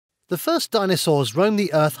The first dinosaurs roamed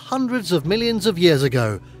the Earth hundreds of millions of years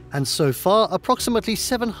ago, and so far approximately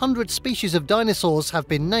 700 species of dinosaurs have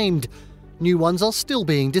been named. New ones are still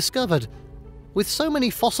being discovered. With so many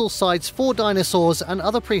fossil sites for dinosaurs and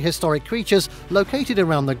other prehistoric creatures located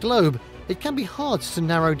around the globe, it can be hard to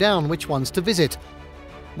narrow down which ones to visit.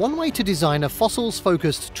 One way to design a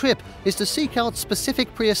fossils-focused trip is to seek out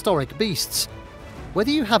specific prehistoric beasts.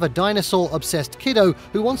 Whether you have a dinosaur-obsessed kiddo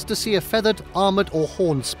who wants to see a feathered, armored or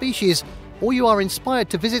horned species, or you are inspired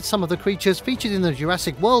to visit some of the creatures featured in the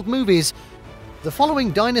Jurassic World movies, the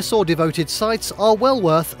following dinosaur-devoted sites are well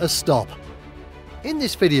worth a stop. In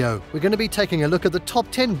this video, we're going to be taking a look at the top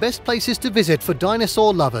 10 best places to visit for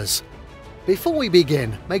dinosaur lovers. Before we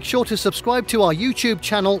begin, make sure to subscribe to our YouTube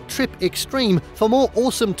channel Trip Xtreme for more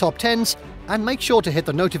awesome top 10s, and make sure to hit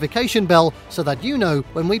the notification bell so that you know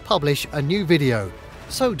when we publish a new video.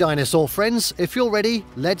 So dinosaur friends, if you're ready,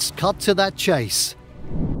 let's cut to that chase.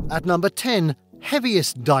 At number 10,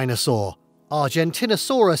 heaviest dinosaur,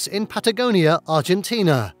 Argentinosaurus in Patagonia,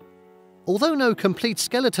 Argentina. Although no complete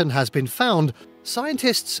skeleton has been found,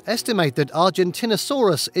 scientists estimate that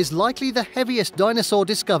Argentinosaurus is likely the heaviest dinosaur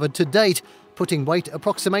discovered to date, putting weight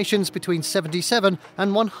approximations between 77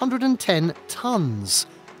 and 110 tons.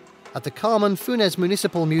 At the Carmen Funes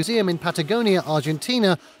Municipal Museum in Patagonia,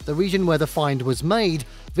 Argentina, the region where the find was made,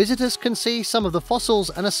 visitors can see some of the fossils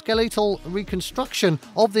and a skeletal reconstruction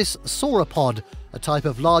of this sauropod, a type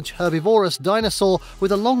of large herbivorous dinosaur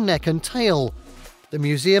with a long neck and tail. The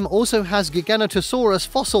museum also has Giganotosaurus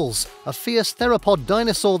fossils, a fierce theropod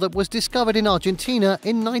dinosaur that was discovered in Argentina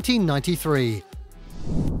in 1993.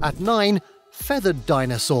 At 9, feathered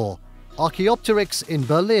dinosaur, Archaeopteryx in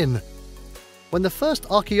Berlin. When the first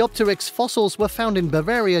Archaeopteryx fossils were found in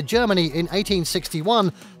Bavaria, Germany in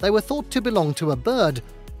 1861, they were thought to belong to a bird,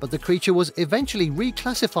 but the creature was eventually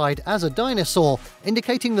reclassified as a dinosaur,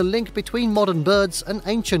 indicating the link between modern birds and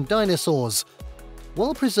ancient dinosaurs.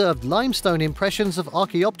 Well-preserved limestone impressions of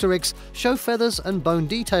Archaeopteryx show feathers and bone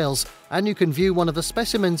details, and you can view one of the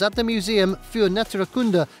specimens at the Museum für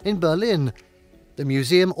Naturkunde in Berlin. The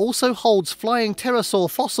museum also holds flying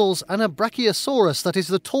pterosaur fossils and a brachiosaurus that is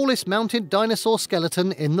the tallest mounted dinosaur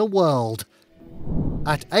skeleton in the world.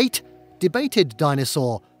 At 8, debated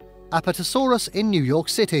dinosaur, Apatosaurus in New York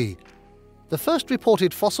City. The first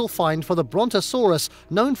reported fossil find for the Brontosaurus,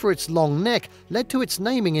 known for its long neck, led to its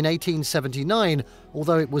naming in 1879,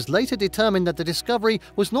 although it was later determined that the discovery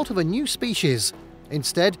was not of a new species.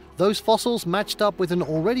 Instead, those fossils matched up with an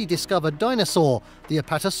already discovered dinosaur, the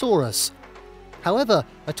Apatosaurus. However,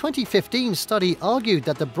 a 2015 study argued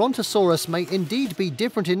that the Brontosaurus may indeed be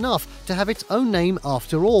different enough to have its own name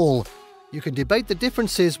after all. You can debate the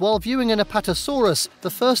differences while viewing an Apatosaurus, the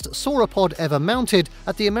first sauropod ever mounted,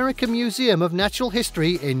 at the American Museum of Natural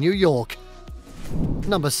History in New York.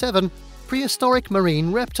 Number 7. Prehistoric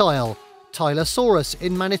marine reptile, Tylosaurus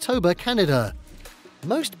in Manitoba, Canada.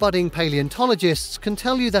 Most budding paleontologists can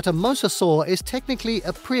tell you that a mosasaur is technically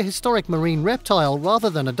a prehistoric marine reptile rather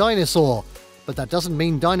than a dinosaur. But that doesn't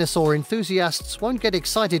mean dinosaur enthusiasts won't get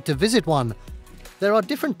excited to visit one. There are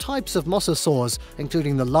different types of mosasaurs,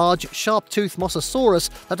 including the large, sharp-toothed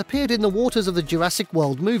Mosasaurus that appeared in the waters of the Jurassic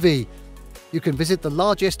World movie. You can visit the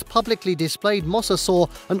largest publicly displayed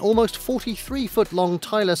mosasaur, an almost 43-foot-long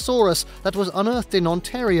Tylosaurus that was unearthed in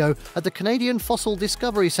Ontario at the Canadian Fossil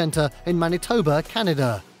Discovery Centre in Manitoba,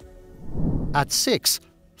 Canada. At 6,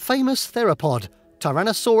 famous theropod,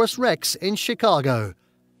 Tyrannosaurus rex in Chicago.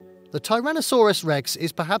 The Tyrannosaurus rex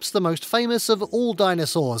is perhaps the most famous of all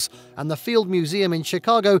dinosaurs, and the Field Museum in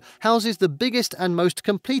Chicago houses the biggest and most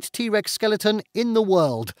complete T-Rex skeleton in the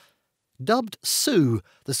world. Dubbed Sue,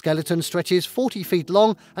 the skeleton stretches 40 feet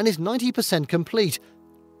long and is 90% complete.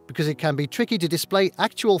 Because it can be tricky to display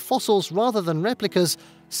actual fossils rather than replicas,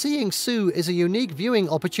 seeing Sue is a unique viewing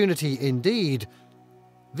opportunity indeed.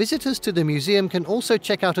 Visitors to the museum can also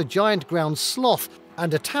check out a giant ground sloth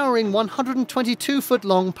and a towering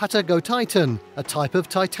 122-foot-long Patagotitan, a type of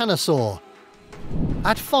titanosaur.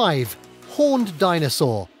 At 5, horned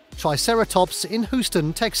dinosaur, Triceratops in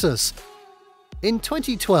Houston, Texas. In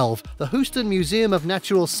 2012, the Houston Museum of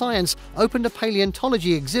Natural Science opened a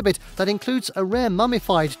paleontology exhibit that includes a rare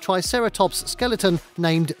mummified Triceratops skeleton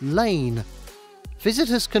named Lane.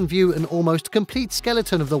 Visitors can view an almost complete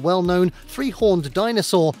skeleton of the well-known three-horned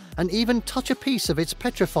dinosaur and even touch a piece of its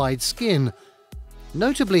petrified skin.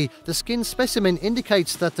 Notably, the skin specimen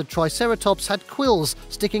indicates that the Triceratops had quills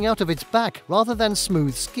sticking out of its back rather than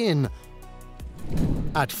smooth skin.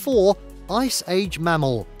 At 4, Ice Age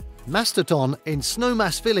mammal, Mastodon in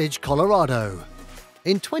Snowmass Village, Colorado.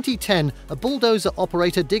 In 2010, a bulldozer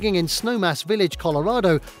operator digging in Snowmass Village,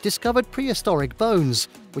 Colorado, discovered prehistoric bones,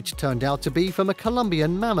 which turned out to be from a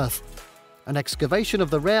Columbian mammoth. An excavation of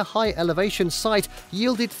the rare high-elevation site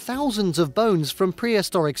yielded thousands of bones from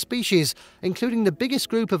prehistoric species, including the biggest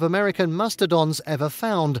group of American mastodons ever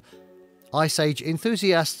found. Ice Age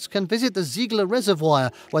enthusiasts can visit the Ziegler Reservoir,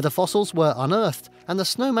 where the fossils were unearthed, and the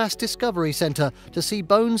Snowmass Discovery Center to see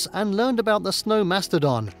bones and learn about the snow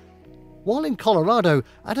mastodon. While in Colorado,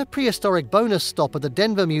 add a prehistoric bonus stop at the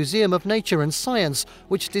Denver Museum of Nature and Science,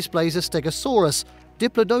 which displays a Stegosaurus,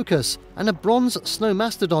 Diplodocus, and a bronze snow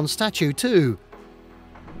mastodon statue too.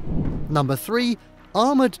 Number 3.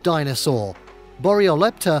 Armored Dinosaur,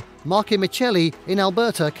 Boreolepta markimicheli in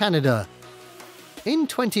Alberta, Canada. In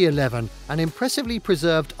 2011, an impressively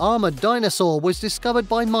preserved armored dinosaur was discovered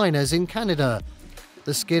by miners in Canada.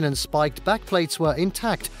 The skin and spiked backplates were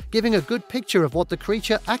intact, giving a good picture of what the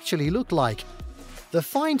creature actually looked like. The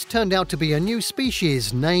find turned out to be a new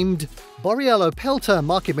species named Boreolepta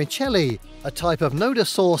markimicheli, a type of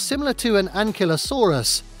nodosaur similar to an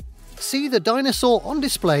ankylosaurus. See the dinosaur on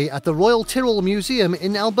display at the Royal Tyrrell Museum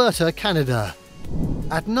in Alberta, Canada.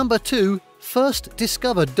 At number 2, first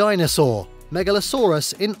discovered dinosaur,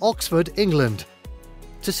 Megalosaurus in Oxford, England.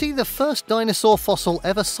 To see the first dinosaur fossil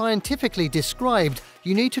ever scientifically described,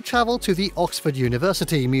 you need to travel to the Oxford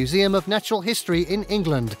University Museum of Natural History in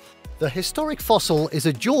England. The historic fossil is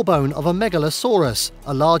a jawbone of a Megalosaurus,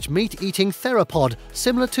 a large meat-eating theropod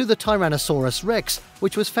similar to the Tyrannosaurus rex,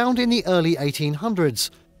 which was found in the early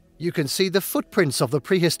 1800s. You can see the footprints of the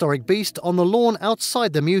prehistoric beast on the lawn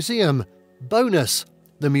outside the museum. Bonus: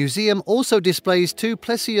 the museum also displays 2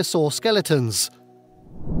 plesiosaur skeletons.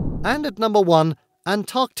 And at number 1,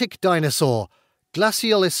 Antarctic dinosaur,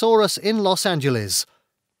 Glacialosaurus in Los Angeles.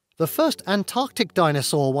 The first Antarctic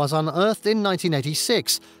dinosaur was unearthed in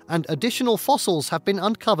 1986, and additional fossils have been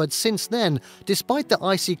uncovered since then, despite the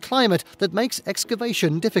icy climate that makes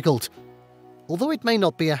excavation difficult. Although it may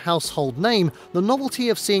not be a household name, the novelty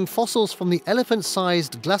of seeing fossils from the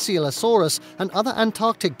elephant-sized Glacialosaurus and other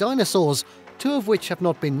Antarctic dinosaurs, 2 of which have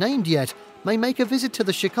not been named yet, may make a visit to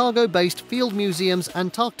the Chicago-based Field Museum's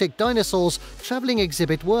Antarctic Dinosaurs traveling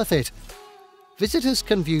exhibit worth it. Visitors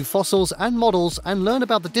can view fossils and models and learn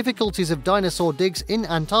about the difficulties of dinosaur digs in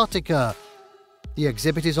Antarctica. The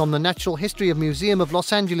exhibit is on the Natural History of Museum of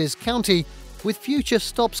Los Angeles County, with future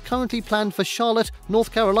stops currently planned for Charlotte,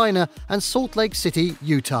 North Carolina, and Salt Lake City,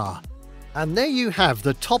 Utah. And there you have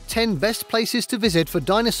the top 10 best places to visit for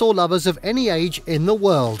dinosaur lovers of any age in the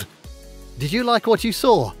world. Did you like what you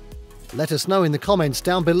saw? Let us know in the comments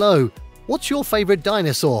down below. What's your favorite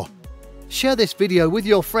dinosaur? Share this video with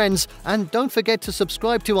your friends, and don't forget to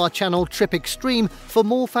subscribe to our channel Trip Xtreme for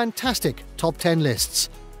more fantastic top 10 lists.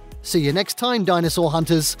 See you next time, dinosaur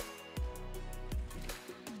hunters!